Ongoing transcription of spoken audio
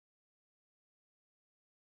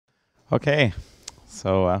Okay,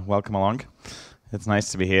 so welcome along. It's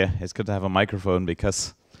nice to be here. It's good to have a microphone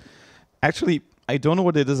because actually, I don't know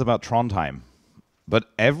what it is about Trondheim, but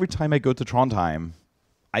every time I go to Trondheim,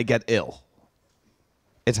 I get ill.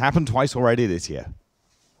 It's happened twice already this year,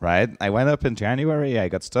 right? I went up in January, I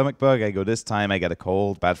got stomach bug, I go this time, I get a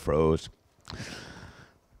cold, bad throat.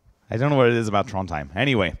 I don't know what it is about Trondheim.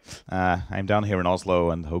 Anyway, I'm down here in Oslo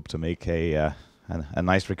and hope to make a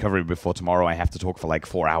nice recovery before tomorrow. I have to talk for like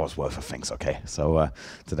 4 hours worth of things, okay? So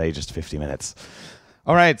today, just 50 minutes.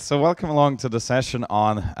 All right, so welcome along to the session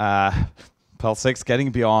on Perl 6,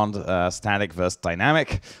 getting beyond static versus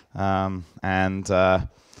dynamic. You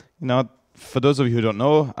know, for those of you who don't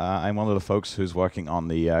know, I'm one of the folks who's working on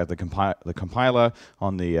the compiler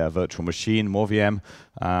on the virtual machine, MoreVM.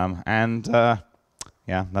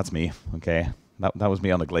 Yeah, that's me, okay? That was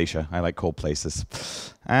me on the glacier. I like cold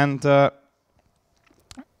places. And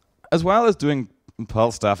as well as doing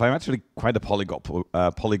Perl stuff, I'm actually quite a polyglot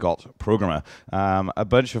programmer. A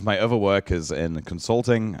bunch of my other work is in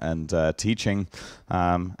consulting and teaching.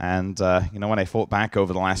 You know, when I thought back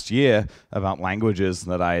over the last year about languages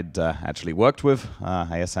that I'd actually worked with,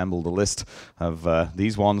 I assembled a list of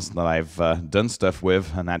these ones that I've done stuff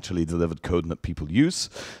with and actually delivered code that people use.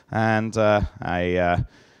 And I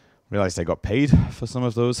realized I got paid for some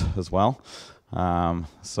of those as well.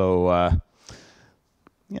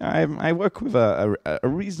 Yeah, I work with a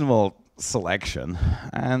reasonable selection,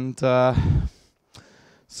 and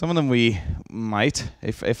some of them we might,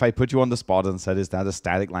 if I put you on the spot and said, is that a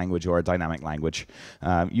static language or a dynamic language,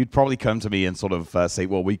 you'd probably come to me and sort of say,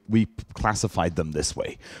 well, we classified them this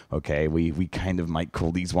way. Okay, we kind of might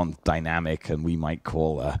call these ones dynamic, and we might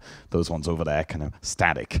call those ones over there kind of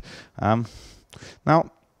static. Now,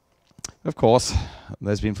 of course,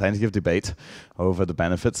 there's been plenty of debate over the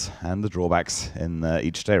benefits and the drawbacks in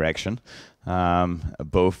each direction,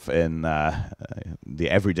 both in the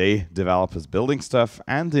everyday developers building stuff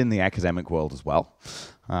and in the academic world as well.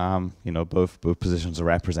 You know, both positions are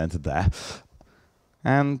represented there.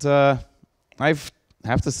 And I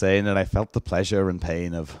have to say that I felt the pleasure and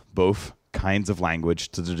pain of both kinds of language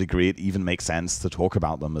to the degree it even makes sense to talk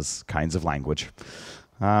about them as kinds of language.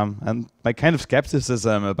 And my kind of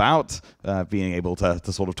skepticism about being able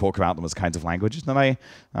to sort of talk about them as kinds of languages, that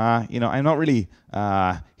you know, I'm not really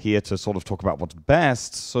here to sort of talk about what's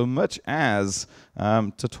best so much as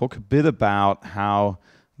to talk a bit about how,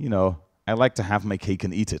 you know, I like to have my cake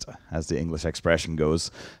and eat it, as the English expression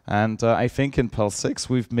goes. And I think in Perl 6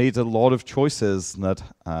 we've made a lot of choices that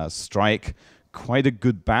strike quite a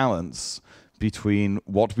good balance between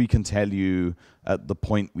what we can tell you at the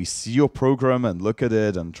point we see your program and look at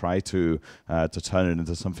it and try to turn it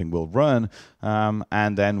into something we'll run,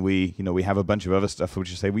 and then we have a bunch of other stuff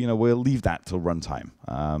which you say, well, you know, we'll leave that till runtime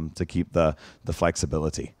to keep the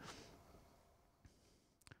flexibility.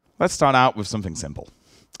 Let's start out with something simple.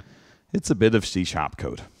 It's a bit of C#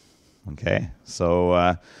 code. Okay,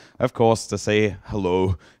 so of course, to say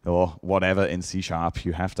hello or whatever in C#,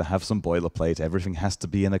 you have to have some boilerplate. Everything has to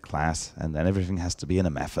be in a class, and then everything has to be in a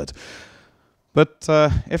method. But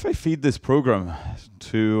if I feed this program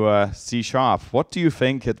to C#, what do you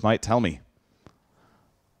think it might tell me?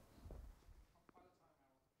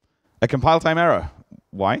 A compile time error.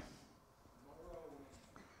 Why?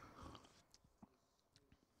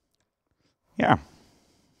 Yeah.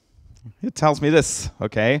 It tells me this,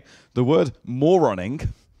 okay? The word moronic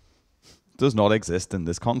does not exist in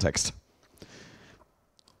this context.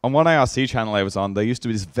 On one IRC channel I was on, there used to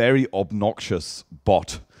be this very obnoxious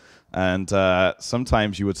bot. And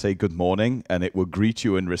sometimes you would say good morning, and it would greet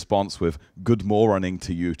you in response with good morning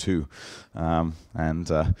to you too.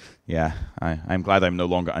 Yeah, I'm glad I'm no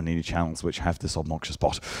longer on any channels which have this obnoxious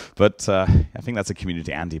bot. But I think that's a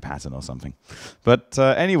community anti-pattern or something. But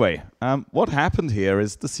anyway, what happened here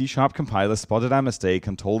is the C# compiler spotted our mistake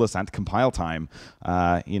and told us at compile time,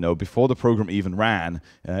 you know, before the program even ran,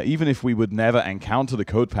 even if we would never encounter the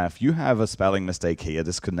code path, you have a spelling mistake here.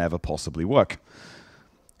 This could never possibly work.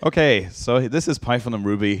 Okay, so this is Python and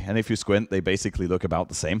Ruby, and if you squint, they basically look about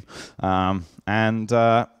the same.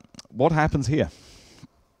 What happens here?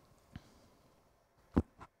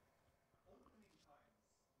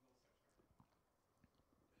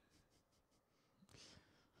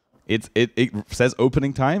 It says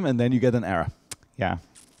opening time, and then you get an error. Yeah,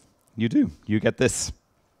 you do. You get this.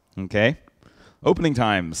 Okay, opening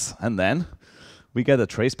times, and then we get a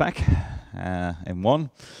traceback in one.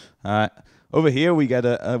 Over here, we get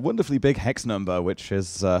a wonderfully big hex number, which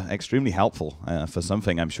is extremely helpful for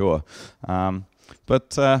something, I'm sure. Yeah,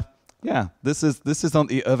 this is on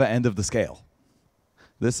the other end of the scale.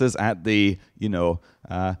 This is at the,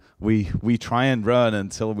 we try and run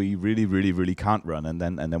until we really, really, really can't run, and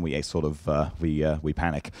then we sort of we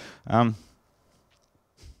panic.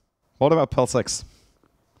 What about Perl 6?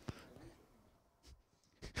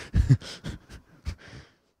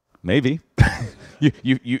 Maybe.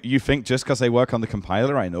 you think just because I work on the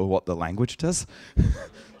compiler, I know what the language does?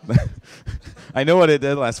 I know what it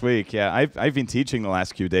did last week. Yeah, I've been teaching the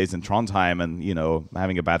last few days in Trondheim, and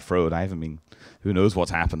having a bad throat. I haven't been. Who knows what's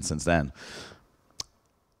happened since then?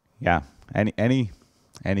 Yeah. Any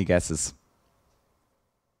guesses?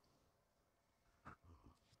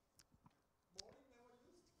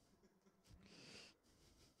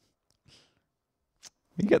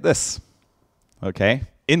 You get this. Okay.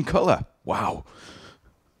 In color. Wow.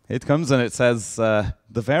 It comes and it says the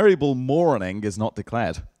variable morning is not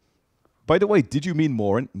declared. By the way, did you mean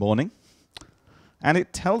morning? And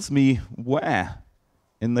it tells me where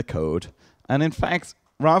in the code. And in fact,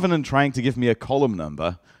 rather than trying to give me a column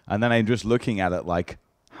number, and then I'm just looking at it like,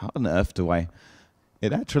 how on earth do I?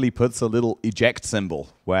 It actually puts a little eject symbol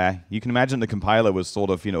where you can imagine the compiler was sort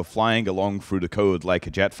of, flying along through the code like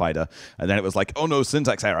a jet fighter, and then it was like, oh no,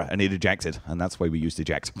 syntax error, and it ejected, and that's why we used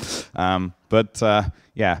eject.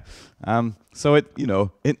 So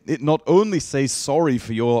it not only says sorry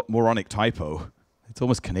for your moronic typo, it's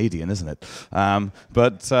almost Canadian, isn't it?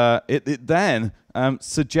 It then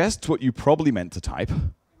suggests what you probably meant to type.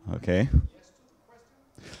 Okay.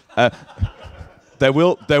 There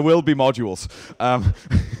will be modules.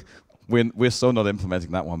 We're so not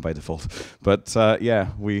implementing that one by default. But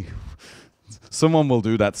someone will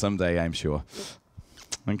do that someday, I'm sure.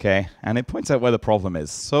 Okay, and it points out where the problem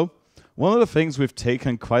is. So one of the things we've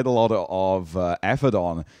taken quite a lot of effort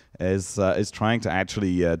on is trying to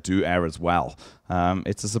actually do errors well.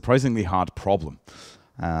 It's a surprisingly hard problem.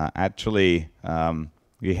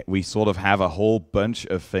 We sort of have a whole bunch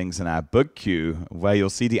of things in our bug queue where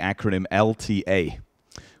you'll see the acronym LTA,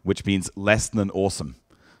 which means less than awesome,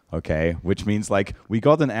 okay? Which means like we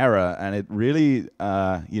got an error and it really,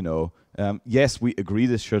 yes, we agree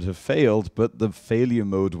this should have failed, but the failure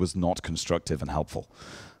mode was not constructive and helpful.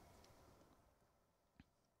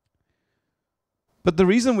 But the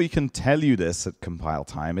reason we can tell you this at compile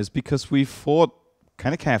time is because we've thought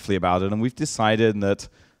kind of carefully about it and we've decided that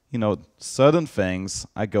certain things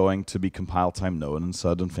are going to be compile time known and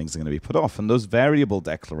certain things are going to be put off. And those variable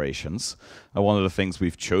declarations are one of the things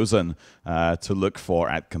we've chosen to look for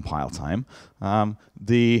at compile time. Various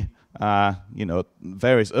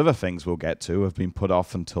other things we'll get to have been put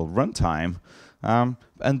off until runtime.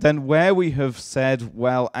 And then where we have said,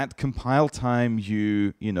 well, at compile time,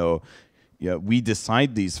 we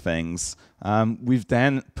decide these things. We've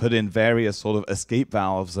then put in various sort of escape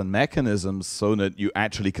valves and mechanisms so that you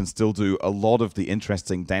actually can still do a lot of the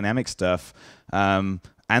interesting dynamic stuff and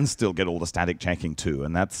still get all the static checking too.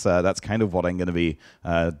 And that's kind of what I'm going to be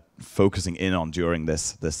focusing in on during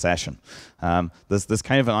this session. There's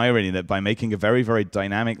kind of an irony that by making a very, very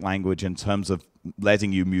dynamic language in terms of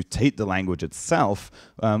letting you mutate the language itself,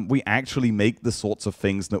 we actually make the sorts of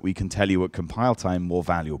things that we can tell you at compile time more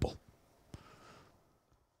valuable.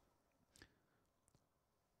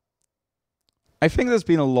 I think there's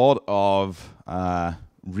been a lot of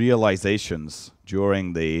realizations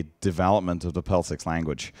during the development of the Perl 6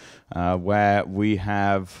 language where we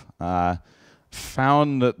have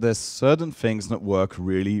found that there's certain things that work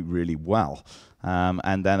really, really well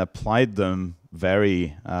and then applied them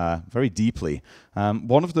very, very deeply.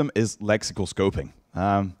 One of them is lexical scoping,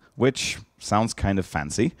 which sounds kind of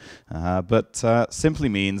fancy, but simply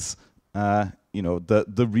means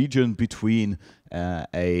the region between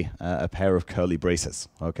a pair of curly braces.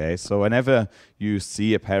 Okay, so whenever you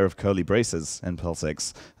see a pair of curly braces in Perl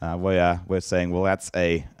 6, we're saying, well, that's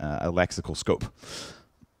a lexical scope.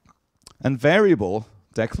 And variable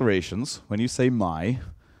declarations, when you say my,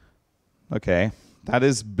 okay, that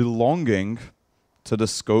is belonging to the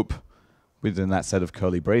scope within that set of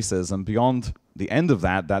curly braces, and beyond the end of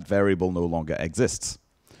that, that variable no longer exists.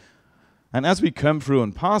 And as we come through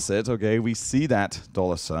and pass it, okay, we see that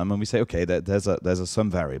 $sum, and we say, okay, there's a sum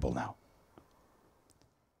variable now.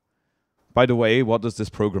 By the way, what does this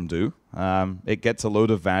program do? It gets a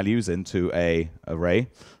load of values into an array,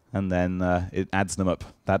 and then it adds them up.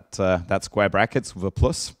 That square brackets with a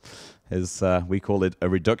plus is, we call it a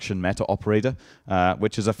reduction meta operator,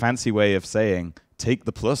 which is a fancy way of saying, take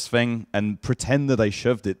the plus thing and pretend that I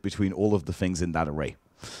shoved it between all of the things in that array.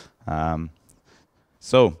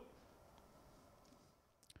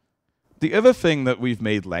 The other thing that we've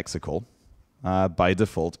made lexical by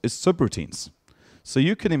default is subroutines. So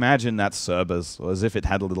you can imagine that sub as if it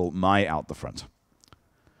had a little my out the front.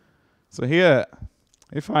 So here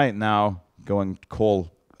if I now go and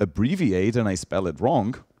call abbreviate and I spell it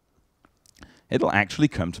wrong, it'll actually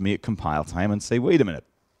come to me at compile time and say, wait a minute,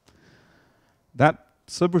 that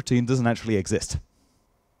subroutine doesn't actually exist.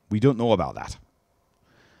 We don't know about that.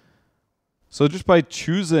 So just by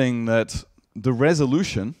choosing that the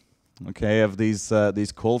resolution, okay, of these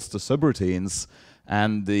calls to subroutines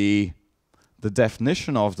and the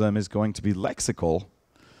definition of them is going to be lexical,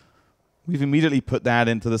 we've immediately put that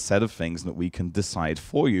into the set of things that we can decide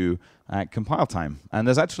for you at compile time. And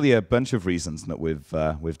there's actually a bunch of reasons that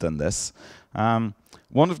we've done this.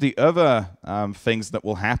 One of the other things that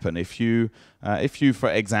will happen if you,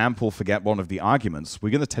 for example, forget one of the arguments, we're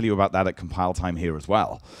going to tell you about that at compile time here as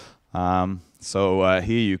well. So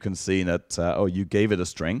here you can see that, oh, you gave it a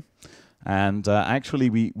string. And actually,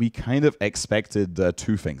 we kind of expected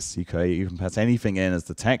two things. You can pass anything in as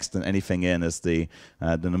the text and anything in as the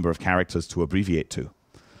number of characters to abbreviate to.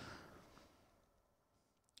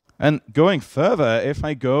 And going further, if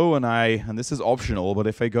I go and this is optional, but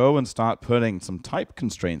if I go and start putting some type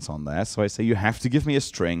constraints on there, so I say you have to give me a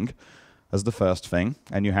string as the first thing,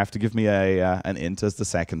 and you have to give me an int as the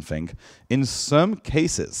second thing. In some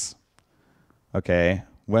cases, okay,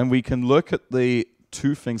 when we can look at the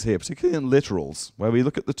two things here, particularly in literals, where we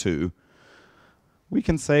look at the two, we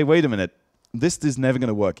can say, wait a minute, this is never going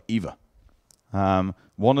to work either.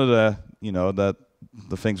 One of the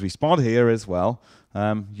things we spot here is, well,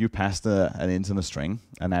 you passed an int and a string,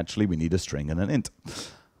 and actually we need a string and an int.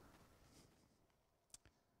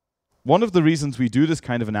 One of the reasons we do this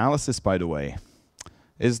kind of analysis, by the way,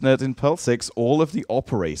 is that in Perl 6, all of the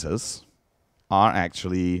operators are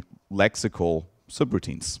actually lexical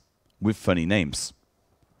subroutines with funny names.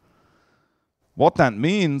 What that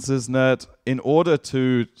means is that in order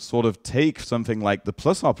to sort of take something like the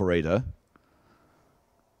plus operator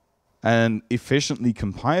and efficiently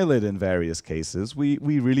compile it in various cases, we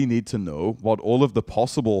really need to know what all of the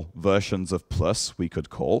possible versions of plus we could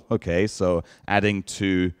call. Okay, so adding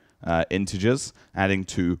to integers, adding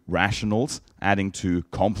to rationals, adding to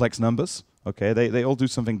complex numbers. Okay, they all do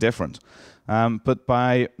something different. But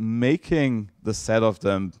by making the set of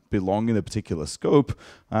them belong in a particular scope,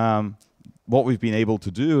 what we've been able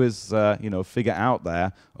to do is, figure out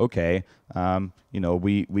there, okay,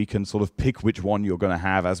 we can sort of pick which one you're going to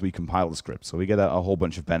have as we compile the script. So we get a whole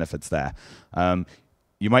bunch of benefits there.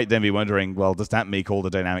 You might then be wondering, well, does that make all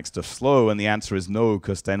the dynamic stuff slow? And the answer is no,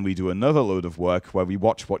 because then we do another load of work where we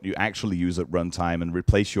watch what you actually use at runtime and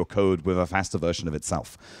replace your code with a faster version of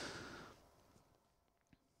itself.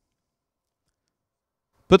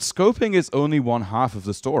 But scoping is only one half of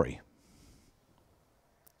the story.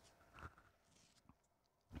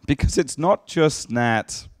 Because it's not just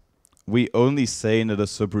that we only say that a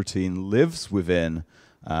subroutine lives within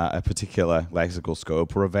a particular lexical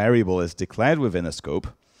scope or a variable is declared within a scope.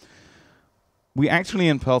 We actually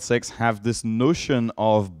in Perl 6 have this notion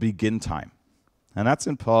of begin time. And that's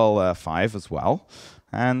in Perl 5 as well.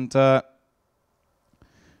 And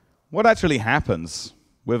what actually happens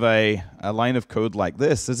with a line of code like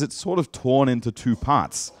this is it's sort of torn into two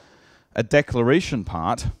parts, a declaration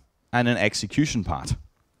part and an execution part.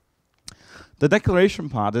 The declaration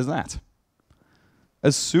part is that.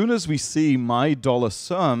 As soon as we see my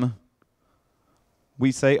 $sum,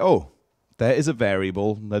 we say, oh, there is a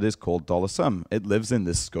variable that is called $sum. It lives in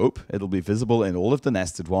this scope. It'll be visible in all of the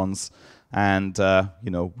nested ones, and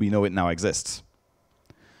we know it now exists.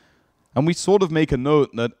 And we sort of make a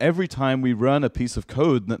note that every time we run a piece of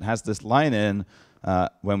code that has this line in,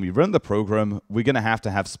 when we run the program, we're going to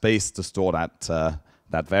have space to store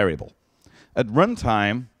that variable. At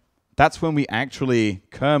runtime, that's when we actually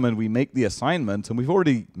come and we make the assignment, and we've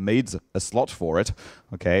already made a slot for it.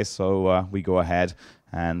 Okay, so we go ahead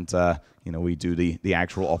and we do the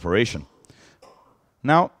actual operation.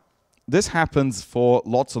 Now, this happens for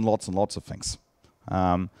lots and lots and lots of things.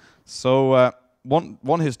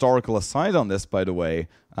 One historical aside on this, by the way,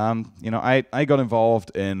 I got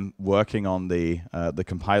involved in working on the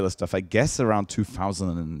compiler stuff, I guess around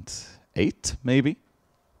 2008, maybe.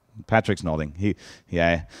 Patrick's nodding.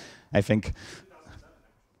 I think.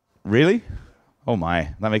 Really? Oh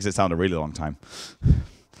my, that makes it sound a really long time.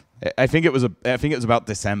 I think it was about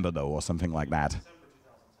December though, or something like that.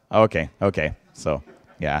 Okay. So,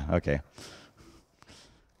 yeah. Okay.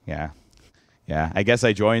 Yeah. I guess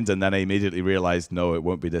I joined and then I immediately realized, no, it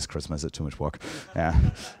won't be this Christmas. It's too much work. Yeah.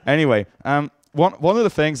 Anyway, one of the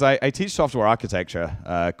things I teach software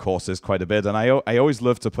architecture courses quite a bit, and I always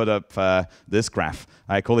love to put up this graph.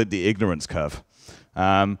 I call it the ignorance curve.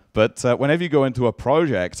 But whenever you go into a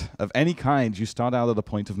project of any kind, you start out at a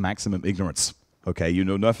point of maximum ignorance. Okay, you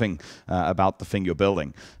know nothing about the thing you're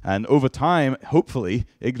building. And over time, hopefully,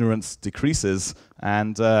 ignorance decreases.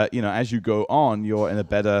 And as you go on, you're in a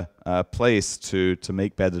better place to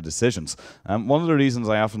make better decisions. One of the reasons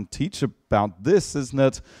I often teach about this is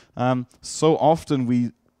that so often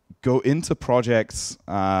we go into projects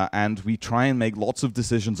and we try and make lots of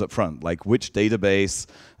decisions up front, like which database,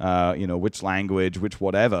 which language, which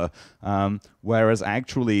whatever, whereas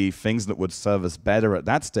actually things that would serve us better at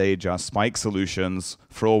that stage are spike solutions,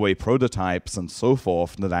 throwaway prototypes, and so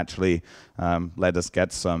forth that actually let us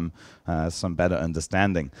get some better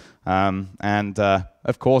understanding.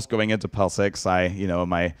 Of course, going into Perl 6,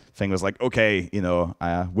 my thing was like, okay,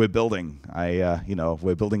 we're building,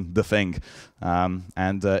 we're building the thing.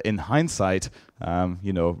 In hindsight,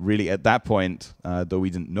 really at that point, though we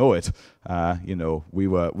didn't know it, we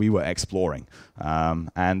were exploring.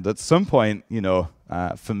 And at some point,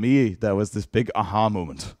 for me, there was this big aha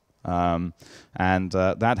moment,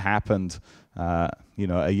 that happened, a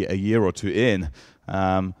year or two in,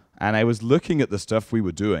 and I was looking at the stuff we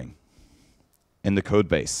were doing in the code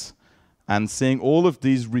base and seeing all of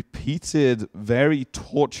these repeated, very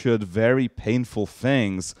tortured, very painful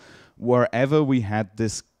things wherever we had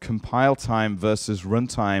this compile time versus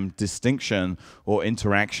runtime distinction or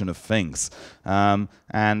interaction of things. That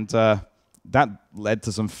led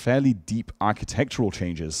to some fairly deep architectural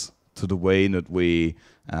changes to the way that we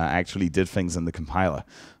actually did things in the compiler.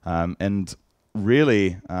 And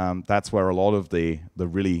really, that's where a lot of the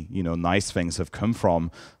really nice things have come from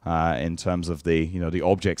in terms of the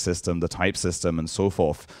object system, the type system, and so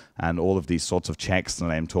forth, and all of these sorts of checks that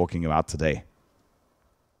I'm talking about today.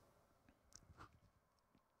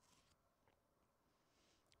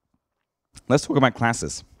 Let's talk about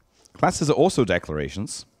classes. Classes are also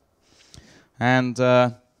declarations, and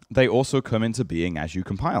they also come into being as you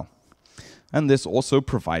compile. And this also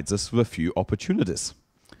provides us with a few opportunities.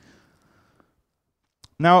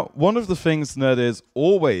 Now, one of the things that is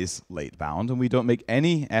always late bound, and we don't make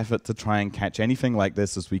any effort to try and catch anything like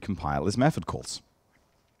this as we compile, is method calls.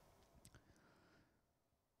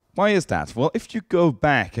 Why is that? Well, if you go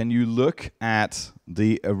back and you look at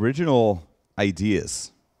the original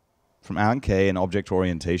ideas from Alan Kay and object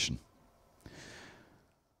orientation,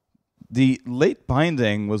 the late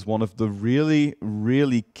binding was one of the really,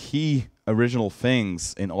 really key original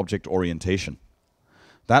things in object orientation.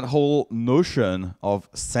 That whole notion of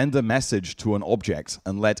send a message to an object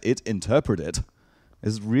and let it interpret it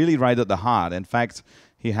is really right at the heart. In fact,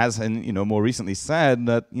 he has, more recently said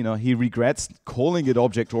that he regrets calling it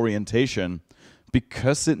object orientation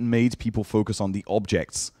because it made people focus on the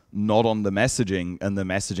objects, not on the messaging, and the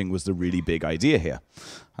messaging was the really big idea here.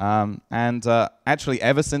 Actually,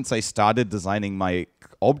 ever since I started designing my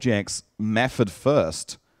objects method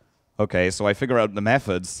first, okay, so I figure out the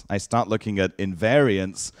methods, I start looking at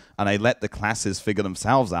invariants, and I let the classes figure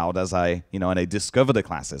themselves out as and I discover the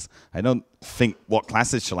classes. I don't think, what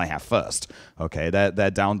classes shall I have first? Okay, they're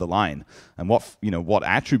down the line. And what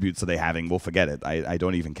attributes are they having? We'll forget it. I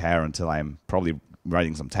don't even care until I'm probably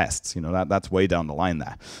writing some tests. That's way down the line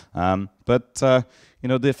there.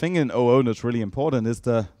 The thing in OO that's really important is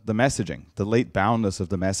the messaging, the late boundness of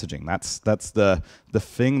the messaging. That's the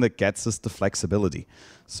thing that gets us the flexibility.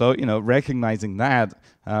 So, recognizing that,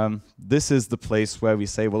 this is the place where we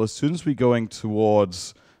say, well, as soon as we're going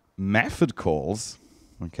towards method calls,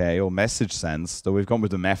 okay, or message sends, though we've gone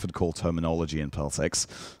with the method call terminology in Perl 6,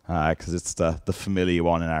 because it's the familiar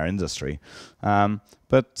one in our industry. As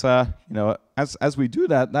we do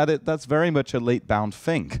that's very much a late bound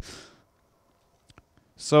thing.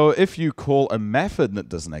 So if you call a method that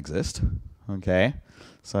doesn't exist, okay,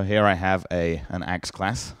 so here I have an ax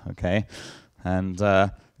class, okay, and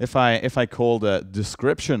if I call the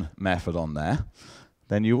description method on there,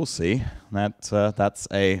 then you will see that that's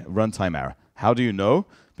a runtime error. How do you know?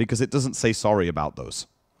 Because it doesn't say sorry about those.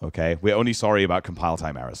 Okay, we're only sorry about compile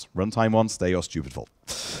time errors. Runtime ones, they're your stupid fault.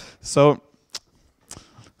 So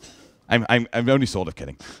I'm only sort of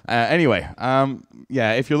kidding. Anyway,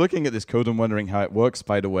 if you're looking at this code and wondering how it works,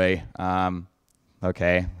 by the way,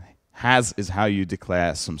 okay, has is how you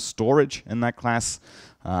declare some storage in that class,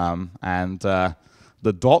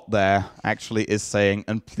 the dot there actually is saying,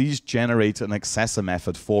 and please generate an accessor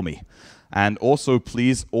method for me. And also,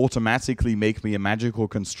 please automatically make me a magical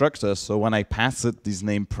constructor, so when I pass it these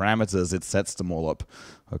named parameters, it sets them all up.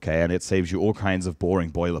 Okay, and it saves you all kinds of boring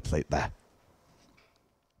boilerplate there.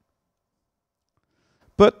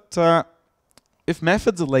 But if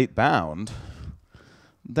methods are late bound,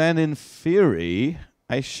 then in theory,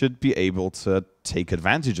 I should be able to take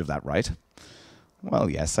advantage of that, right? Well,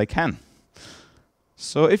 yes, I can.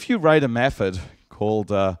 So if you write a method called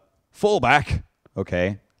fallback,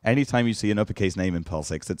 okay, anytime you see an uppercase name in Perl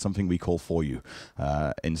 6, it's something we call for you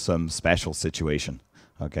in some special situation.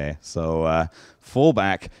 Okay, so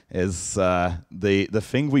fallback is the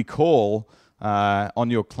thing we call on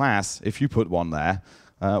your class, if you put one there,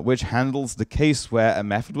 which handles the case where a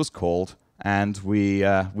method was called and we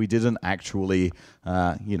didn't actually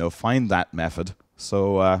find that method,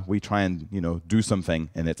 so we try and do something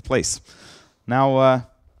in its place. Now,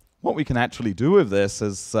 what we can actually do with this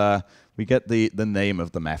is we get the name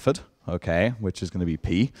of the method, okay, which is going to be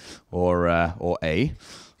P or A,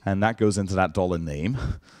 and that goes into that $name.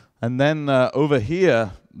 And then over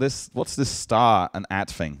here, what's this star and at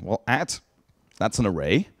thing? Well, at, that's an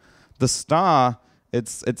array. The star,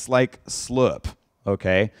 it's like slurp,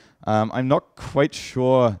 okay? I'm not quite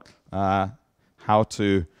sure how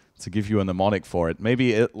to give you a mnemonic for it.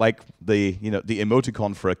 Maybe like the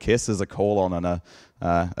emoticon for a kiss is a colon and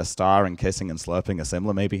a star, and kissing and slurping are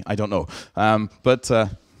similar. Maybe, I don't know.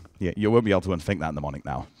 Yeah, you won't be able to unthink that mnemonic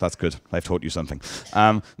now. That's good. I've taught you something.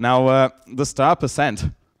 Now the star percent,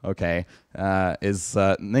 okay, is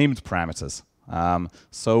named parameters.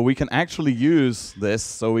 So we can actually use this.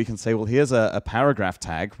 So we can say, well, here's a paragraph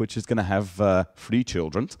tag which is going to have 3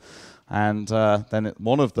 children, and then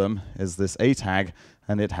one of them is this A tag,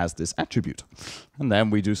 and it has this attribute. And then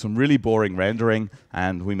we do some really boring rendering,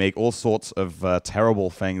 and we make all sorts of terrible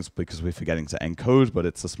things because we're forgetting to encode, but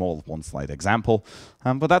it's a small one-slide example.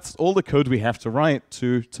 But that's all the code we have to write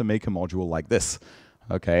to make a module like this.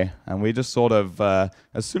 Okay, and we just sort of,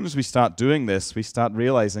 as soon as we start doing this, we start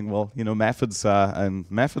realizing, well, methods and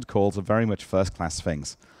method calls are very much first-class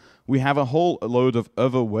things. We have a whole load of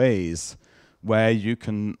other ways where you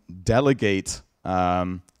can delegate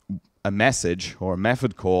a message or a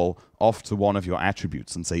method call off to one of your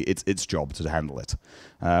attributes and say it's its job to handle it.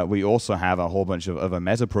 We also have a whole bunch of other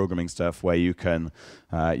metaprogramming stuff where you can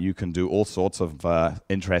do all sorts of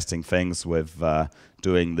interesting things with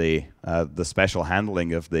doing the special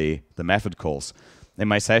handling of the method calls. In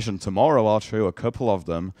my session tomorrow, I'll show you a couple of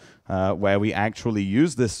them where we actually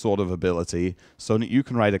use this sort of ability so that you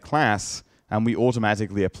can write a class and we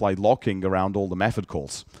automatically apply locking around all the method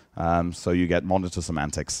calls. So you get monitor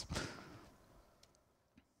semantics.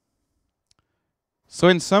 So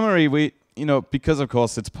in summary, because of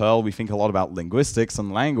course it's Perl, we think a lot about linguistics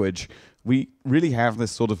and language. We really have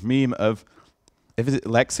this sort of meme of, if it's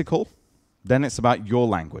lexical, then it's about your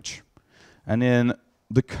language. And in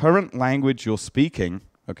the current language you're speaking,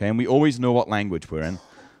 okay, and we always know what language we're in.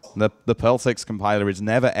 The Perl 6 compiler is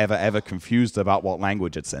never, ever, ever confused about what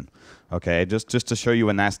language it's in. Okay, just to show you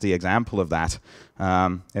a nasty example of that,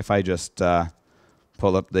 if I just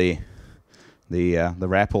pull up the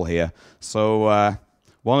REPL here. So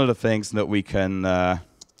one of the things that we can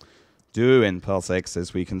do in Perl 6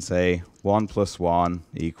 is we can say 1 + 1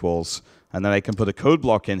 equals, and then I can put a code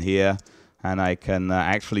block in here, and I can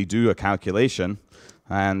actually do a calculation.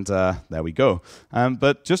 And there we go.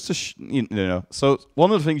 But just to, so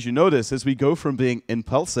one of the things you notice is we go from being in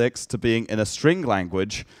Perl 6 to being in a string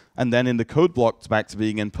language, and then in the code block back to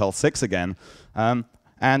being in Perl 6 again.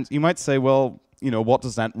 And you might say, well, what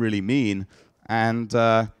does that really mean? And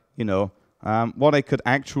what I could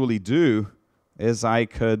actually do is I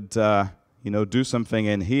could, do something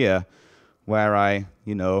in here where I,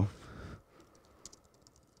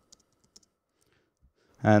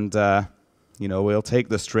 and we'll take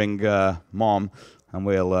the string mom and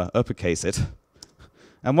we'll uppercase it.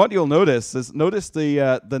 And what you'll notice is,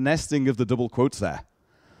 the nesting of the double quotes there,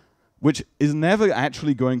 which is never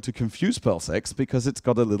actually going to confuse Perl 6 because it's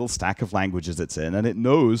got a little stack of languages it's in, and it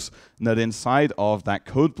knows that inside of that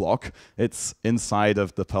code block, it's inside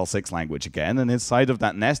of the Perl 6 language again, and inside of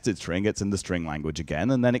that nested string, it's in the string language again,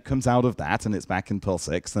 and then it comes out of that, and it's back in Perl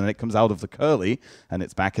 6, and then it comes out of the curly, and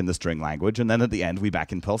it's back in the string language, and then at the end, we're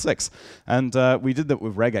back in Perl 6. And we did that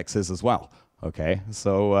with regexes as well, okay?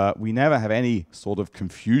 So we never have any sort of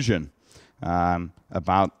confusion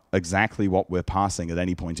about exactly what we're parsing at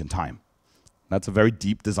any point in time. That's a very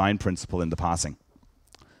deep design principle in the parsing.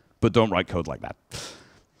 But don't write code like that.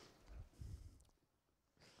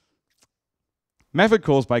 Method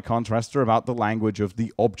calls, by contrast, are about the language of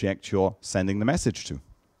the object you're sending the message to.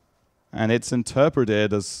 And it's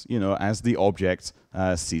interpreted as, as the object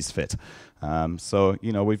sees fit. So,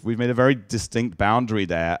 we've made a very distinct boundary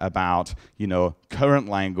there about, current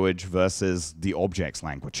language versus the object's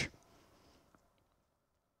language.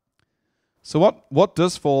 So what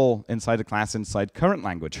does fall inside a class inside current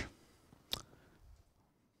language?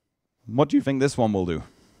 What do you think this one will do?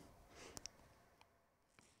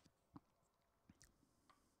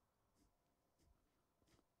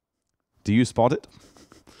 Do you spot it?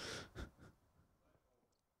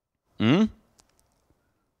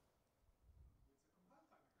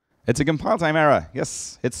 It's a compile time error.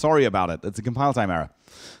 Yes, it's sorry about it. It's a compile time error.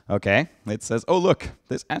 Okay, it says, oh look,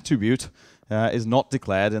 this attribute is not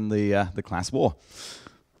declared in the class war.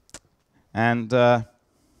 And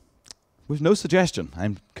with no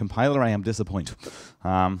suggestion, compiler, I am disappointed.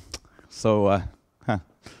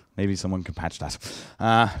 Maybe someone can patch that.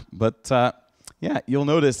 Yeah, you'll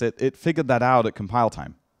notice it figured that out at compile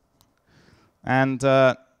time. And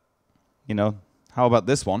you know, how about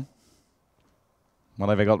this one? What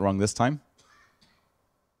have I got wrong this time?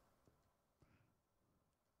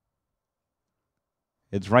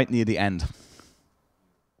 It's right near the end.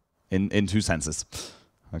 In two senses.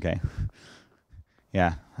 Okay.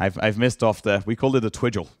 Yeah, I've missed off we called it a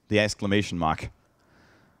twidgel, the exclamation mark.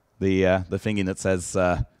 The thingy that says,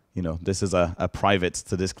 you know, this is a private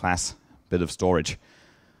to this class bit of storage.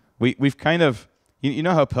 We've kind of, you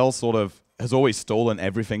know how Perl sort of has always stolen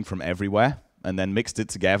everything from everywhere and then mixed it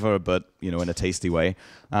together, but you know, in a tasty way.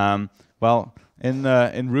 Well,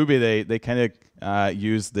 in Ruby they kind of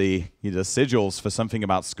use the sigils for something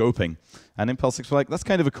about scoping, and in Perl 6 we're like, that's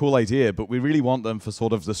kind of a cool idea, but we really want them for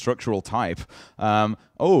sort of the structural type.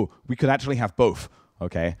 Oh, we could actually have both.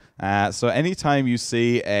 Okay, so anytime you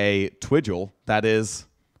see a twidgel, that is,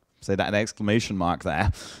 say that an exclamation mark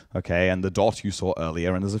there, okay, and the dot you saw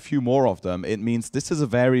earlier, and there's a few more of them, it means this is a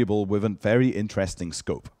variable with a very interesting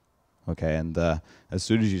scope. Okay, and as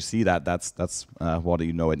soon as you see that, that's what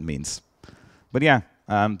you know it means. But yeah,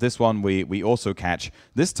 this one we also catch.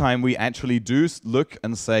 This time we actually do look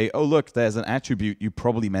and say, oh look, there's an attribute. You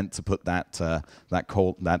probably meant to put that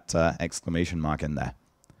exclamation mark in there.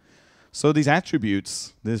 So these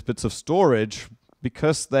attributes, these bits of storage,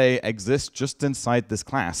 because they exist just inside this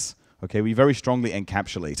class, okay, we very strongly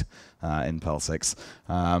encapsulate in Perl 6.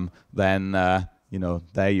 Then you know,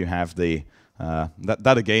 there you have the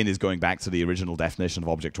that again is going back to the original definition of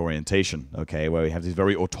object orientation, okay, where we have these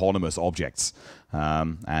very autonomous objects,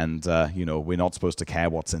 and you know, we're not supposed to care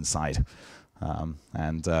what's inside.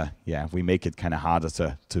 Yeah, we make it kind of harder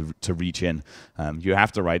to reach in. You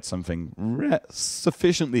have to write something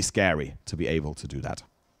sufficiently scary to be able to do that.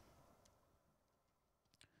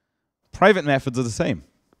 Private methods are the same.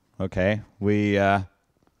 Okay, we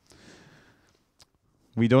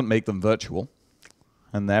don't make them virtual,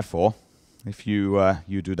 and therefore, if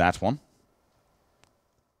you do that one,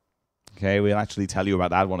 okay, we'll actually tell you about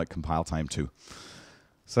that one at compile time too.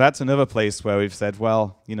 So that's another place where we've said,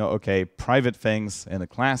 well, you know, okay, private things in a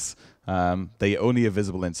class, they only are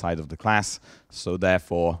visible inside of the class, so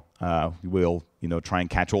therefore we'll, you know, try and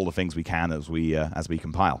catch all the things we can as we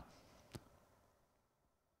compile.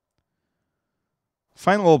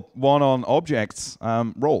 Final one on objects,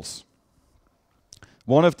 roles.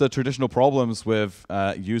 One of the traditional problems with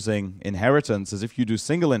using inheritance is if you do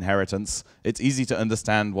single inheritance, it's easy to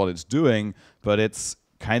understand what it's doing, but it's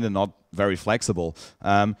kind of not very flexible.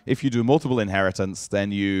 If you do multiple inheritance,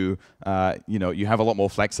 then you know, you have a lot more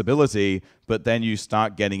flexibility, but then you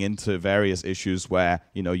start getting into various issues where,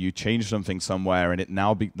 you know, you change something somewhere and it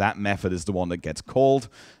now that method is the one that gets called,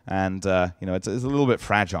 and you know, it's a little bit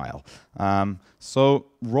fragile. So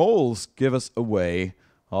roles give us a way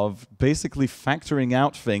of basically factoring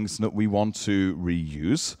out things that we want to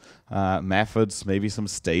reuse, methods, maybe some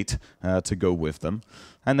state to go with them.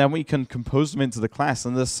 And then we can compose them into the class.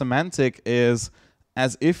 And the semantic is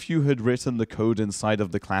as if you had written the code inside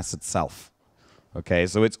of the class itself. Okay,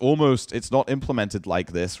 so it's not implemented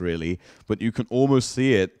like this really, but you can almost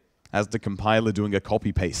see it as the compiler doing a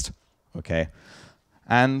copy-paste. Okay,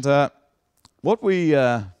 and what we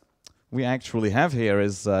actually have here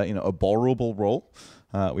is you know, a borrowable role.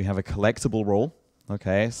 We have a collectible role.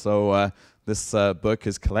 Okay, so this book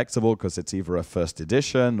is collectible because it's either a first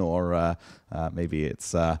edition or maybe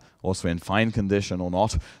it's also in fine condition or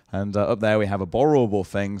not. And up there we have a borrowable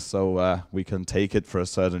thing, so we can take it for a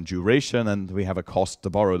certain duration, and we have a cost to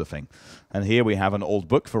borrow the thing. And here we have an old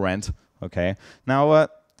book for rent. Okay, now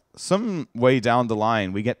some way down the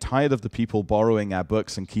line we get tired of the people borrowing our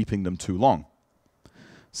books and keeping them too long.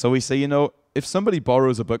 So we say, you know, if somebody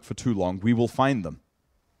borrows a book for too long, we will find them.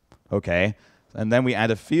 Okay, and then we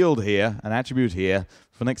add a field here, an attribute here,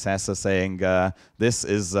 for an accessor saying this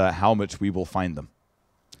is how much we will find them.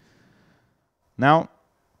 Now,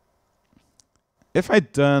 if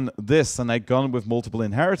I'd done this and I'd gone with multiple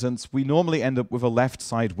inheritance, we normally end up with a left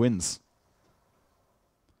side wins.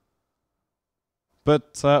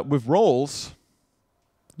 But with roles,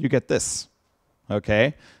 you get this.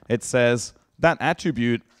 Okay, it says that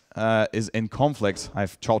attribute is in conflict.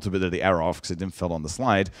 I've chopped a bit of the error off because it didn't fit on the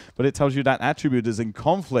slide, but it tells you that attribute is in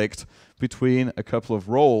conflict between a couple of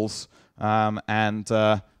roles, and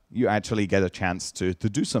you actually get a chance to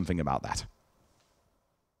do something about that.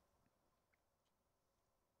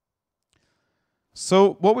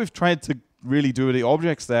 So what we've tried to really do with the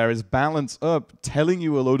objects there is balance up telling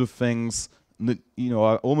you a load of things that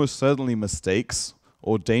are almost certainly mistakes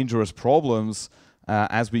or dangerous problems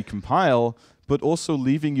as we compile, but also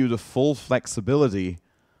leaving you the full flexibility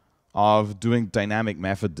of doing dynamic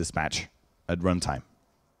method dispatch at runtime.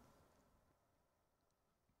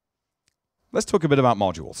 Let's talk a bit about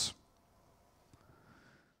modules.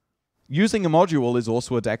 Using a module is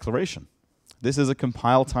also a declaration. This is a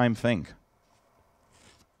compile time thing.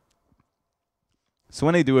 So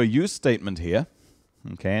when I do a use statement here,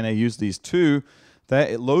 okay, and I use these two,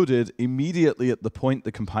 they're loaded immediately at the point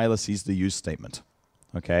the compiler sees the use statement.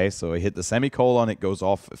 Okay, so I hit the semicolon, it goes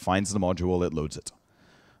off, it finds the module, it loads it.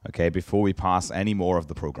 Okay, before we pass any more of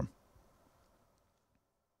the program.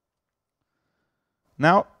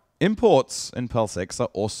 Now, imports in Perl 6 are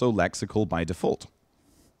also lexical by default.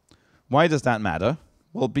 Why does that matter?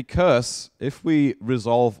 Well, because if we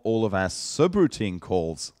resolve all of our subroutine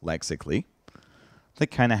calls lexically, they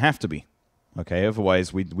kind of have to be. Okay,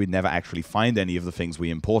 otherwise we'd never actually find any of the things we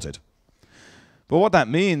imported. But what that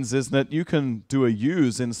means is that you can do a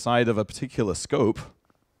use inside of a particular scope.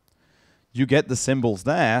 You get the symbols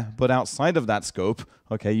there, but outside of that scope,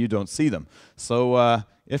 okay, you don't see them. So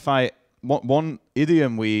one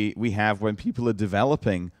idiom we have when people are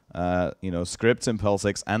developing scripts in Perl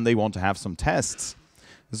 6 and they want to have some tests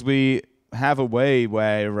is we have a way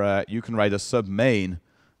where you can write a submain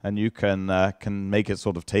and you can make it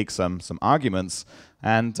sort of take some arguments.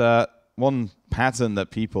 And one pattern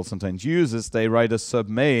that people sometimes use is they write a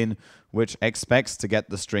submain which expects to get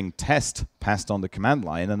the string test passed on the command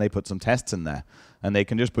line, and they put some tests in there. And they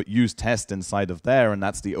can just put use test inside of there, and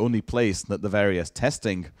that's the only place that the various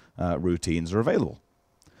testing routines are available.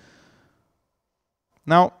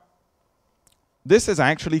 Now, this is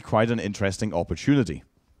actually quite an interesting opportunity.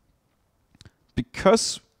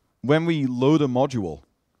 Because when we load a module,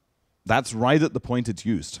 that's right at the point it's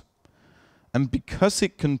used. And because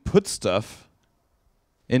it can put stuff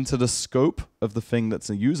into the scope of the thing that's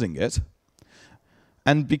using it,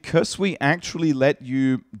 and because we actually let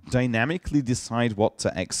you dynamically decide what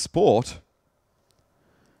to export,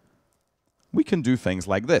 we can do things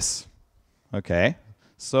like this. Okay,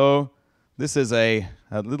 so this is a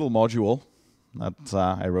little module that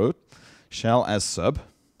I wrote, shell as sub,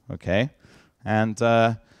 okay, and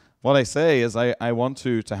what I say is I want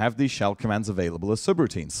to have these shell commands available as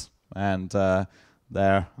subroutines. And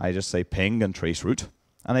there I just say ping and traceroute.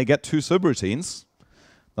 And I get two subroutines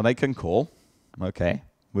that I can call, okay,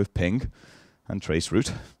 with ping and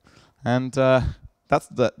traceroute. And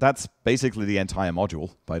that's basically the entire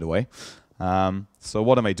module, by the way. So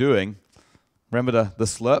what am I doing? Remember the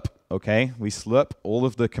slurp, okay? We slurp all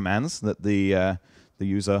of the commands that the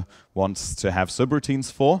user wants to have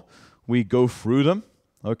subroutines for. We go through them.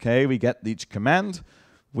 Okay, we get each command.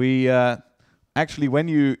 We actually, when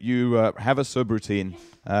you have a subroutine,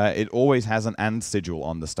 it always has an and sigil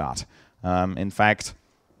on the start. In fact,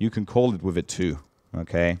 you can call it with it too.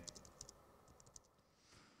 Okay.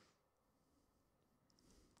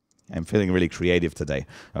 I'm feeling really creative today.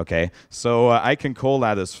 Okay, so I can call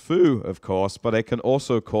that as foo, of course, but I can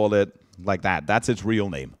also call it like that. That's its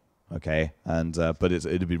real name. Okay, and but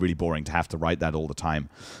it'd be really boring to have to write that all the time.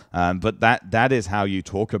 But that is how you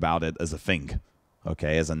talk about it as a thing,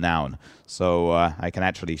 okay, as a noun. So I can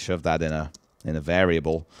actually shove that in a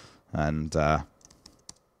variable, and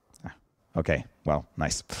okay, well,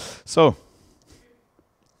 nice. So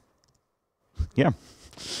yeah,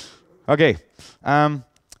 okay.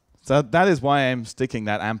 So that is why I'm sticking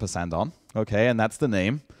that ampersand on, okay, and that's the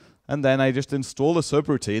name. And then I just install a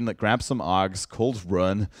subroutine that grabs some args, calls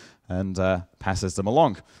run, and passes them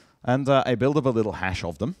along. And I build up a little hash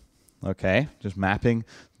of them, okay, just mapping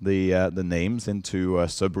the names into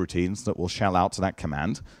subroutines that will shell out to that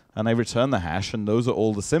command. And I return the hash, and those are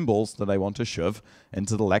all the symbols that I want to shove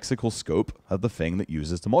into the lexical scope of the thing that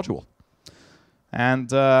uses the module.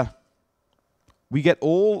 And we get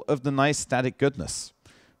all of the nice static goodness,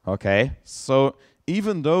 okay? So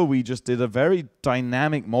even though we just did a very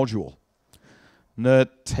dynamic module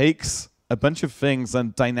that takes a bunch of things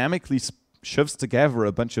and dynamically shoves together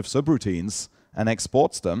a bunch of subroutines and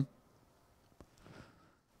exports them,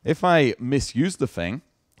 if I misuse the thing,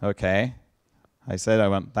 okay, I said I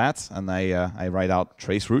want that, and I write out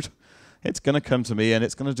traceroute, it's going to come to me and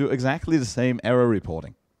it's going to do exactly the same error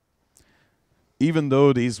reporting, even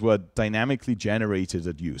though these were dynamically generated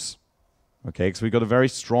at use. Okay, because we've got a very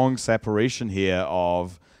strong separation here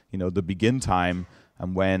of, the begin time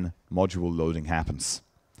and when module loading happens.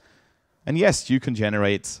 And yes, you can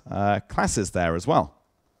generate classes there as well.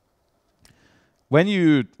 When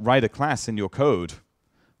you write a class in your code,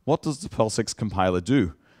 what does the Perl 6 compiler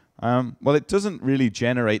do? Well, it doesn't really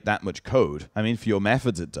generate that much code. I mean, for your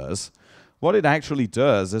methods it does. What it actually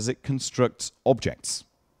does is it constructs objects.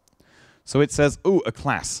 So it says, oh, a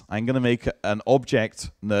class. I'm going to make an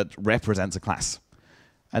object that represents a class.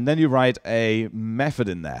 And then you write a method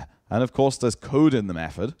in there. And of course, there's code in the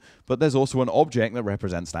method, but there's also an object that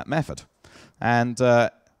represents that method. And,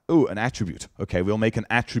 an attribute. Okay, we'll make an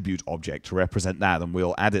attribute object to represent that, and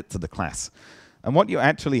we'll add it to the class. And what you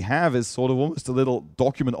actually have is sort of almost a little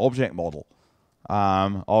document object model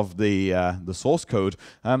of the source code.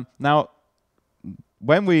 Now,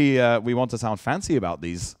 when we want to sound fancy about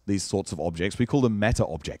these sorts of objects, we call them meta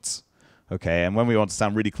objects. Okay, and when we want to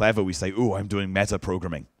sound really clever, we say, "Ooh, I'm doing meta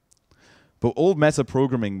programming." But all meta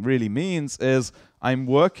programming really means is I'm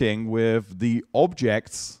working with the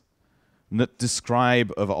objects that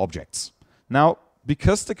describe other objects. Now,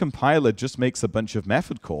 because the compiler just makes a bunch of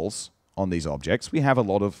method calls on these objects, we have a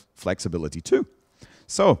lot of flexibility too.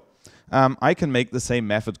 So I can make the same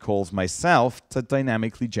method calls myself to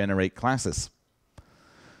dynamically generate classes.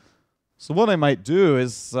 So what I might do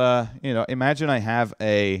is, imagine I have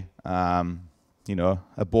a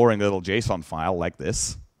boring little JSON file like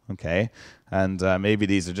this, okay, and maybe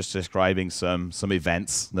these are just describing some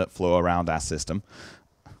events that flow around our system.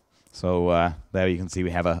 So there you can see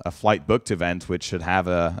we have a flight booked event, which should have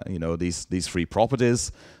these three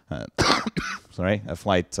properties. Sorry, a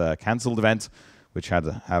flight cancelled event, which had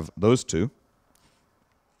to have those two.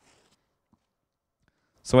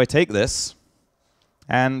 So I take this,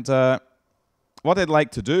 and what I'd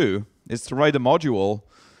like to do is to write a module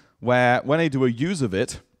where when I do a use of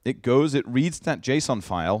it, it goes, it reads that JSON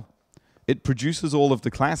file, it produces all of the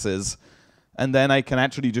classes, and then I can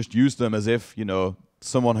actually just use them as if,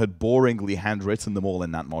 someone had boringly handwritten them all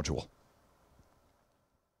in that module.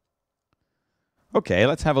 Okay,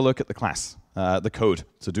 let's have a look at the class, the code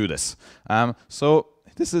to do this. So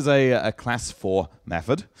this is a class 4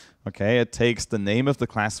 method. Okay, it takes the name of the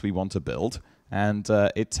class we want to build, and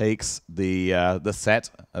it takes the set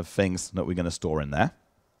of things that we're going to store in there.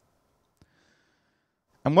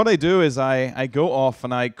 And what I do is I go off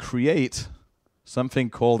and I create something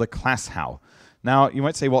called a class how. Now, you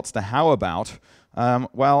might say, what's the how about?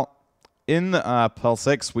 Well, in Perl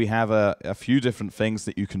 6, we have a few different things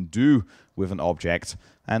that you can do with an object.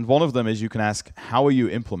 And one of them is you can ask, how are you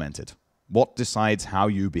implemented? What decides how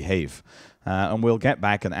you behave? And we'll get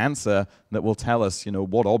back an answer that will tell us,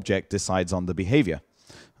 what object decides on the behavior.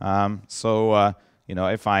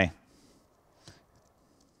 If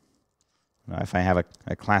I have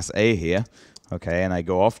a class A here, okay, and I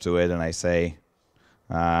go off to it and I say,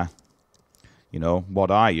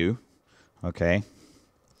 what are you? Okay,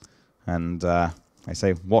 and I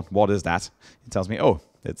say, what is that? It tells me, oh,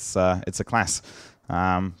 it's a class.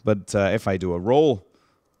 But if I do a role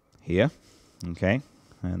here, okay,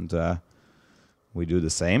 and we do the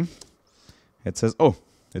same, it says, oh,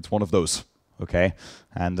 it's one of those, okay,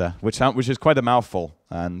 and which is quite a mouthful,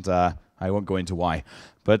 and I won't go into why.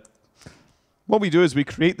 But what we do is we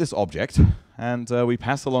create this object, and we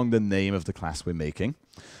pass along the name of the class we're making.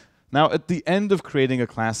 Now, at the end of creating a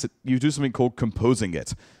class, you do something called composing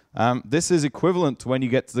it. This is equivalent to when you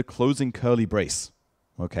get to the closing curly brace.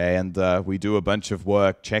 Okay, and we do a bunch of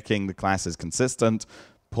work checking the class is consistent,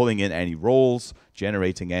 pulling in any roles,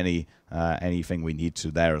 generating anything we need to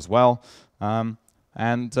there as well. In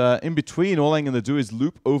between, all I'm going to do is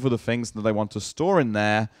loop over the things that I want to store in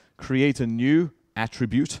there, create a new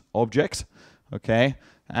attribute object, okay,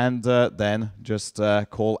 and then just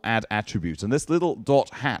call add attribute. And this little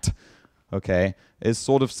 .hat, okay, is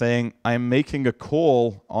sort of saying I'm making a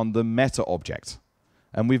call on the meta object.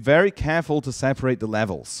 And we're very careful to separate the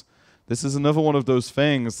levels. This is another one of those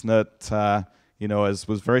things that, as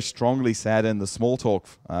was very strongly said in the Smalltalk,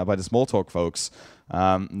 by the Smalltalk folks,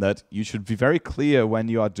 that you should be very clear when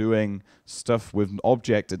you are doing stuff with an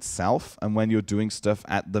object itself and when you're doing stuff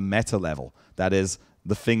at the meta level. That is,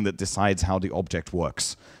 the thing that decides how the object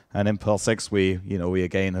works. And in Perl 6, we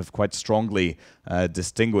again have quite strongly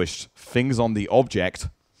distinguished things on the object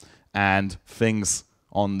and things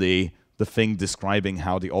on the thing describing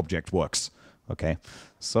how the object works. Okay,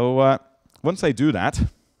 so once I do that,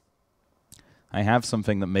 I have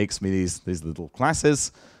something that makes me these little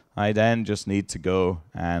classes. I then just need to go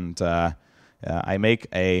and I make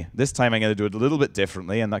this time I'm going to do it a little bit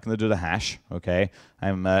differently. I'm not going to do the hash, okay?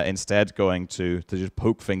 I'm instead going to just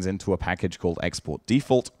poke things into a package called export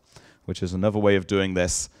default, which is another way of doing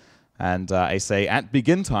this. And I say at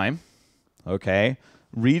begin time, okay,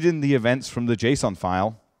 read in the events from the JSON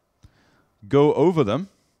file, go over them,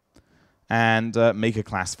 and make a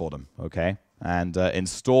class for them, okay? And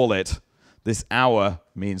install it This hour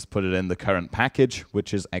means put it in the current package,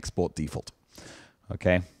 which is export default.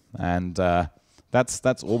 Okay, and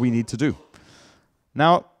that's all we need to do.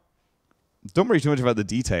 Now, don't worry too much about the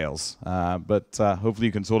details, but hopefully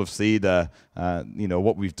you can sort of see the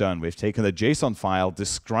what we've done. We've taken a JSON file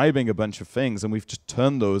describing a bunch of things, and we've just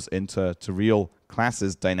turned those into real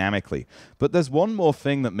classes dynamically. But there's one more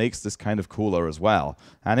thing that makes this kind of cooler as well,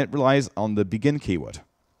 and it relies on the begin keyword.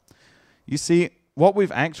 You see, what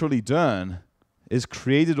we've actually done is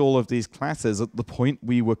created all of these classes at the point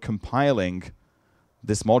we were compiling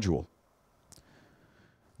this module.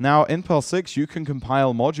 Now, in Perl 6, you can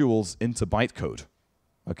compile modules into bytecode.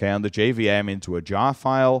 Okay, on the JVM into a jar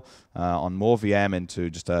file, on more VM into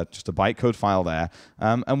just a bytecode file there.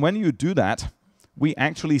 And when you do that, we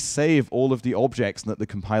actually save all of the objects that the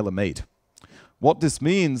compiler made. What this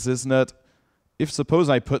means is that if suppose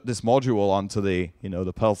I put this module onto the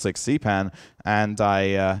the Perl 6 CPAN, and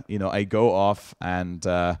I go off and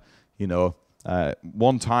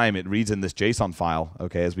one time it reads in this JSON file,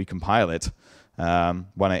 okay, as we compile it.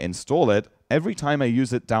 When I install it, every time I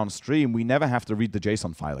use it downstream, we never have to read the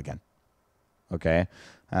JSON file again. Okay,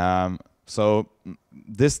 so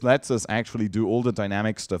this lets us actually do all the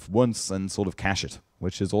dynamic stuff once and sort of cache it,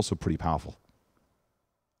 which is also pretty powerful.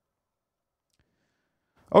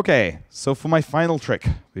 Okay, so for my final trick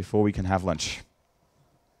before we can have lunch.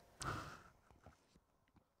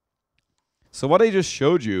 So what I just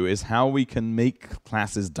showed you is how we can make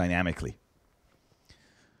classes dynamically.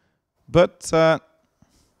 But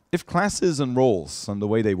if classes and roles and the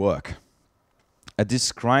way they work are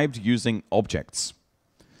described using objects,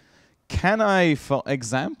 can I, for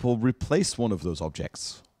example, replace one of those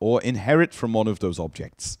objects or inherit from one of those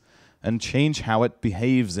objects and change how it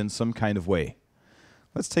behaves in some kind of way?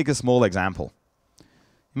 Let's take a small example.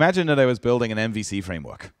 Imagine that I was building an MVC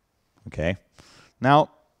framework. Okay. Now,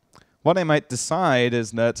 what I might decide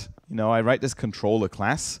is that I write this controller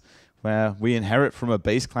class where we inherit from a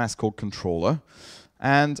base class called controller,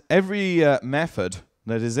 and every method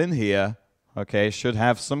that is in here, okay, should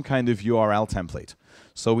have some kind of URL template.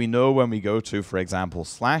 So we know when we go to, for example,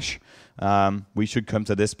 slash, we should come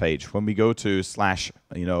to this page. When we go to slash,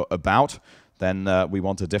 about, then we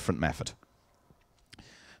want a different method.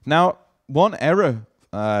 Now, one error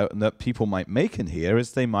that people might make in here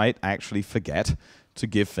is they might actually forget to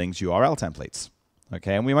give things URL templates.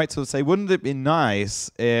 Okay, and we might sort of say, wouldn't it be nice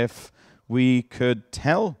if we could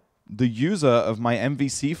tell the user of my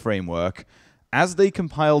MVC framework, as they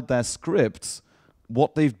compiled their scripts,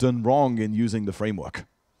 what they've done wrong in using the framework?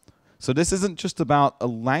 So this isn't just about a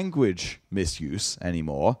language misuse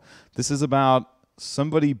anymore. This is about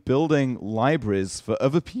somebody building libraries for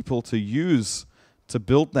other people to use to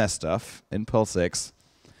build their stuff in Perl 6,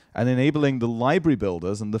 and enabling the library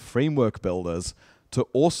builders and the framework builders to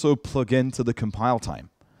also plug into the compile time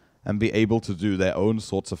and be able to do their own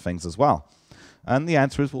sorts of things as well. And the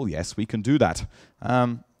answer is, well, yes, we can do that.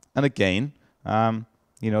 And again,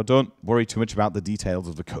 don't worry too much about the details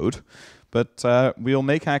of the code, but we'll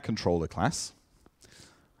make our controller class.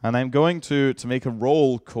 And I'm going to make a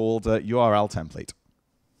role called URL template.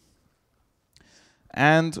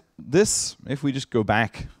 And this, if we just go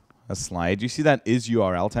back a slide, you see that is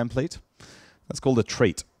URL template. That's called a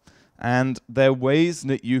trait. And there are ways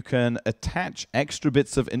that you can attach extra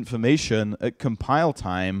bits of information at compile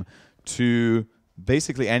time to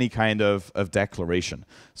basically any kind of declaration.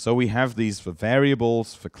 So we have these for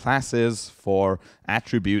variables, for classes, for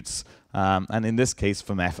attributes, and in this case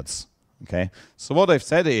for methods. Okay. So what I've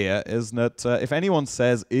said here is that if anyone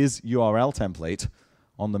says is URL template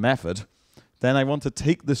on the method, then I want to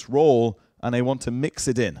take this role and I want to mix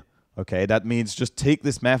it in. Okay, that means just take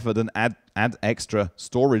this method and add extra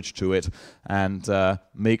storage to it and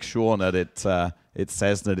make sure that it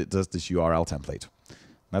says that it does this URL template.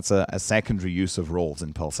 That's a secondary use of roles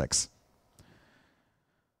in Perl 6.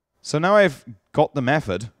 So now I've got the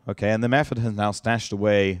method, okay, and the method has now stashed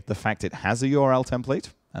away the fact it has a URL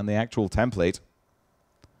template and the actual template.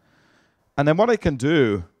 And then what I can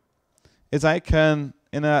do is I can,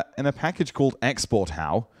 in a package called export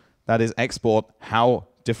how, that is export how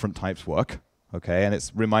different types work, okay, and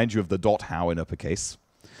it reminds you of the .how in uppercase.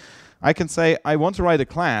 I can say I want to write a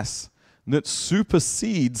class that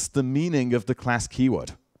supersedes the meaning of the class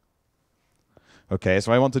keyword. Okay,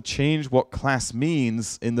 so I want to change what class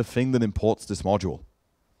means in the thing that imports this module.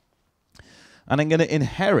 And I'm going to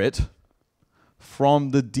inherit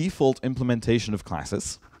from the default implementation of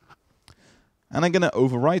classes. And I'm going to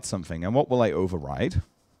override something. And what will I override?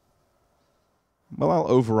 Well, I'll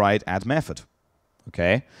override add method.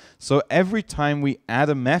 Okay, so every time we add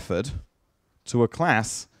a method to a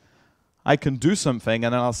class, I can do something,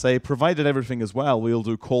 and then I'll say, provided everything is well, we'll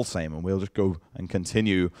do call same, and we'll just go and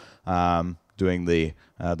continue doing the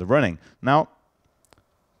running. Now,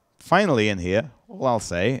 finally in here, all I'll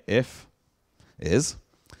say if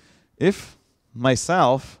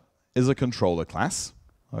myself is a controller class,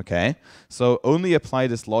 okay, so only apply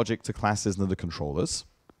this logic to classes and the controllers,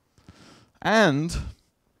 and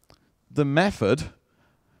the method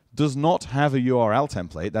does not have a URL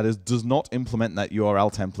template, that is, does not implement that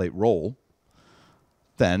URL template role,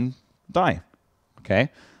 then die, okay?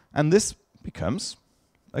 And this becomes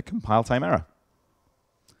a compile time error.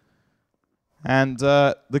 And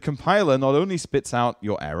the compiler not only spits out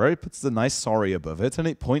your error, it puts the nice sorry above it, and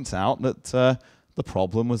it points out that the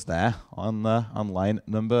problem was there on line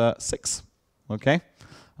number 6, okay?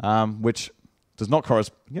 Which does not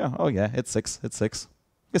correspond. Yeah, oh yeah, it's 6. It's 6.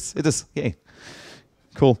 Yes, it is. Yay.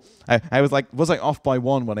 Cool. I was like, was I off by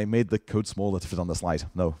 1 when I made the code smaller to fit on the slide?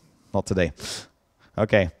 No, not today.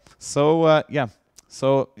 Okay. So yeah.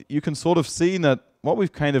 So you can sort of see that what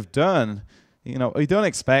we've kind of done. You know, we don't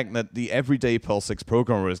expect that the everyday Perl 6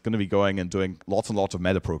 programmer is going to be going and doing lots and lots of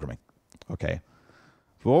meta-programming. Okay.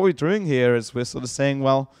 But what we're doing here is we're sort of saying,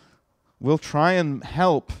 well, we'll try and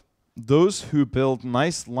help those who build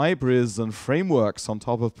nice libraries and frameworks on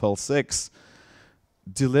top of Perl 6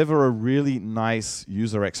 deliver a really nice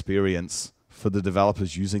user experience for the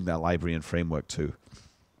developers using that library and framework too.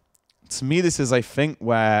 To me, this is, I think,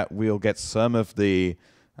 where we'll get some of the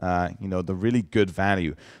you know, the really good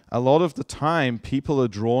value. A lot of the time, people are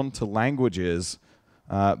drawn to languages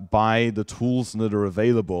by the tools that are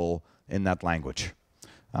available in that language.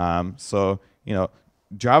 So, you know,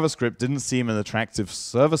 JavaScript didn't seem an attractive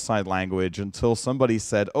server-side language until somebody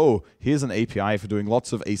said, oh, here's an API for doing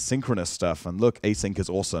lots of asynchronous stuff, and look, async is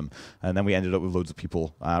awesome. And then we ended up with loads of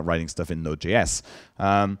people writing stuff in Node.js.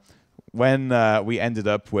 When we ended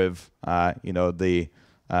up with, you know, the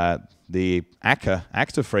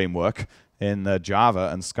actor framework in Java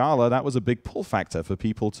and Scala, that was a big pull factor for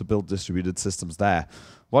people to build distributed systems there.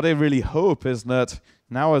 What I really hope is that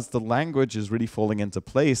now as the language is really falling into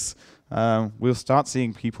place, we'll start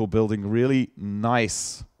seeing people building really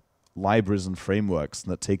nice libraries and frameworks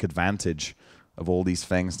that take advantage of all these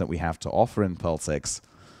things that we have to offer in Perl 6,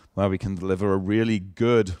 where we can deliver a really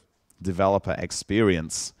good developer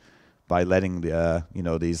experience by letting the, you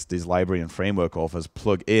know, these library and framework authors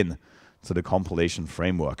plug in to the compilation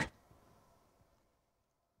framework.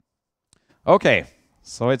 Okay,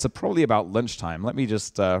 so it's probably about lunchtime. Let me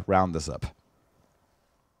just round this up.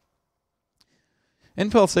 In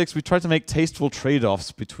Perl 6, we try to make tasteful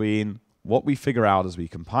trade-offs between what we figure out as we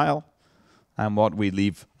compile and what we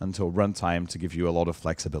leave until runtime to give you a lot of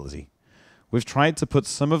flexibility. We've tried to put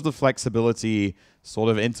some of the flexibility sort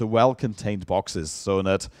of into well-contained boxes so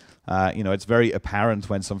that you know, it's very apparent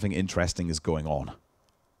when something interesting is going on.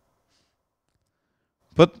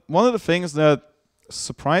 But one of the things that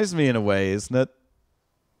surprised me in a way is that,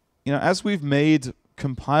 you know, as we've made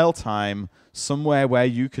compile time somewhere where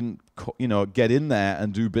you can, you know, get in there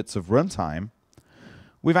and do bits of runtime,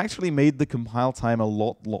 we've actually made the compile time a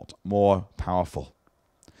lot more powerful.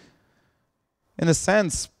 In a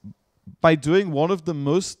sense, by doing one of the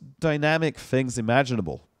most dynamic things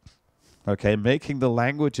imaginable, okay, making the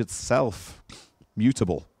language itself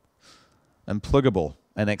mutable and pluggable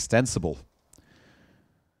and extensible.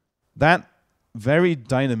 That very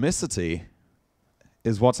dynamicity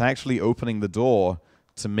is what's actually opening the door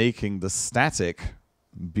to making the static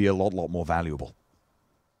be a lot more valuable.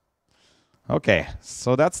 Okay,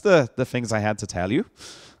 so that's the things I had to tell you.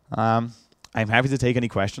 I'm happy to take any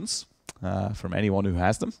questions from anyone who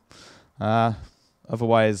has them.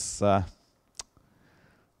 Otherwise,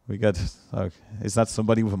 we got, okay. Is that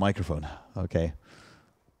somebody with a microphone? Okay.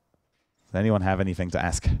 Does anyone have anything to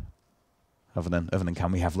ask? Other than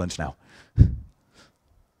can we have lunch now?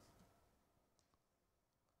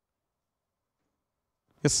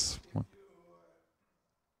 Yes.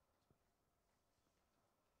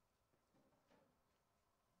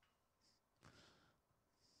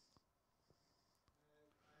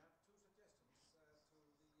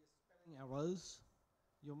 Errors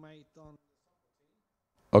you made on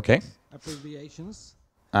Okay. abbreviations.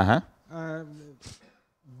 Uh-huh.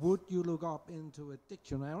 Would you look up into a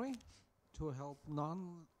dictionary to help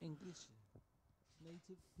non-English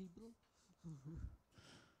native people?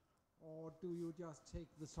 Or do you just take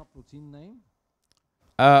the subroutine name?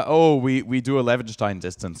 Oh, we do a Levenstein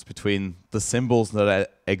distance between the symbols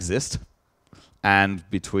that exist and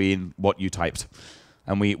between what you typed.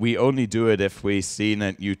 And we only do it if we've seen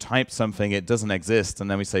that you type something, it doesn't exist,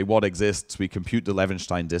 and then we say what exists. We compute the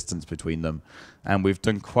Levenshtein distance between them. And we've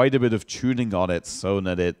done quite a bit of tuning on it so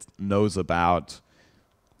that it knows about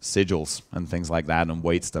sigils and things like that and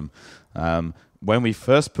weights them. When we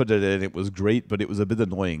first put it in, it was great, but it was a bit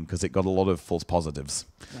annoying because it got a lot of false positives.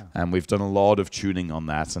 Yeah. And we've done a lot of tuning on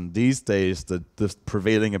that. And these days, the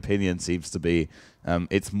prevailing opinion seems to be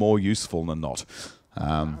it's more useful than not.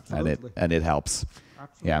 And it helps.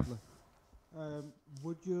 Absolutely. Yeah.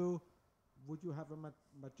 Would you have a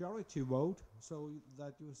majority vote so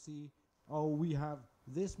that you see, oh, we have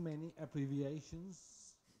this many abbreviations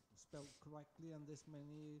spelled correctly and this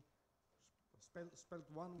many spelled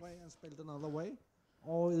one way and spelled another way,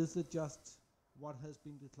 or is it just what has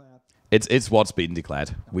been declared? It's what's been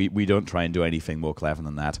declared. We don't try and do anything more clever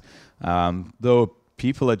than that. Though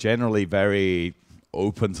people are generally very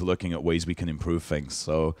open to looking at ways we can improve things.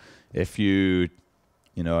 So if you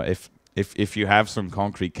have some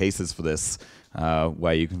concrete cases for this,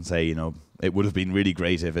 where you can say, it would have been really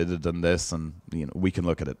great if it had done this, and we can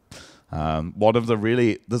look at it.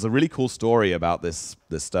 There's a really cool story about this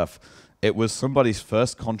stuff. It was somebody's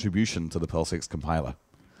first contribution to the Perl 6 compiler.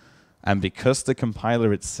 And because the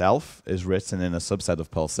compiler itself is written in a subset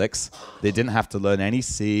of Perl 6, they didn't have to learn any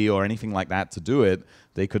C or anything like that to do it.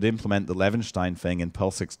 They could implement the Levenshtein thing in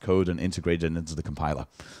Perl 6 code and integrate it into the compiler,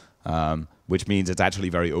 which means it's actually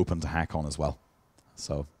very open to hack on as well.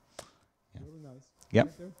 So, yeah. Really nice.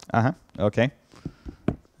 Yep. Okay.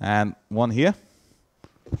 And one here.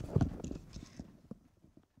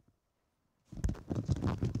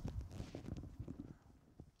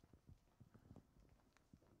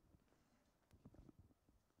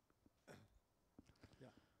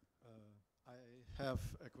 I have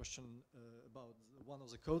a question about one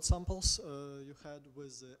of the code samples you had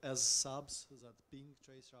with as subs that ping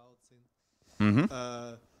trace routes in.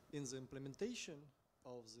 Mm-hmm. In the implementation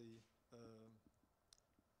of the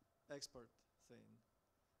export thing,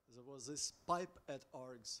 there was this pipe at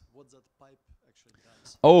args. What that pipe actually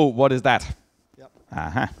does? Oh, what is that? Yep.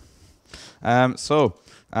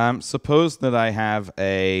 Suppose that I have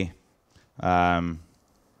a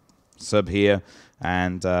sub here,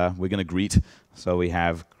 and we're going to greet. So we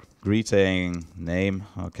have greeting name,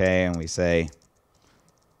 okay, and we say,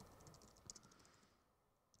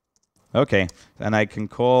 okay, and I can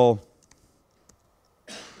call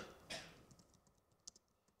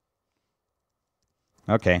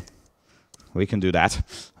okay, we can do that,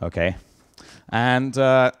 okay. And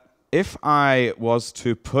if I was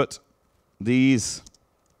to put these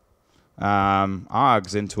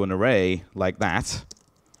args into an array like that,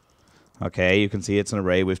 okay, you can see it's an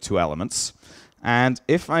array with 2 elements. And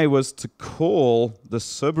if I was to call the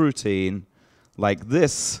subroutine like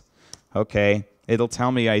this, okay, it'll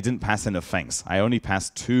tell me I didn't pass enough things. I only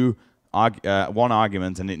passed one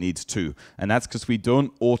argument and it needs 2. And that's because we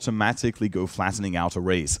don't automatically go flattening out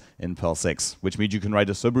arrays in Perl 6, which means you can write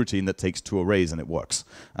a subroutine that takes 2 arrays and it works.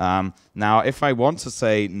 Now, if I want to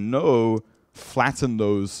say, no, flatten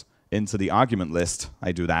those into the argument list,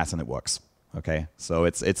 I do that and it works. Okay, so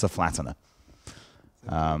it's a flattener.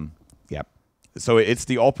 Yeah. So it's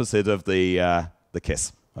the opposite of the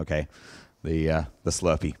kiss. Okay, the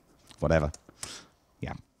Slurpee, whatever.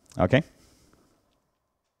 Yeah. Okay.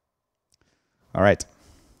 All right.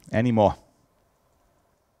 Any more?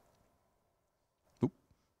 Oop.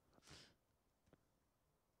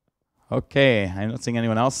 Okay, I'm not seeing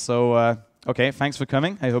anyone else. So okay, thanks for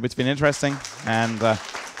coming. I hope it's been interesting, and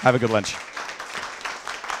have a good lunch.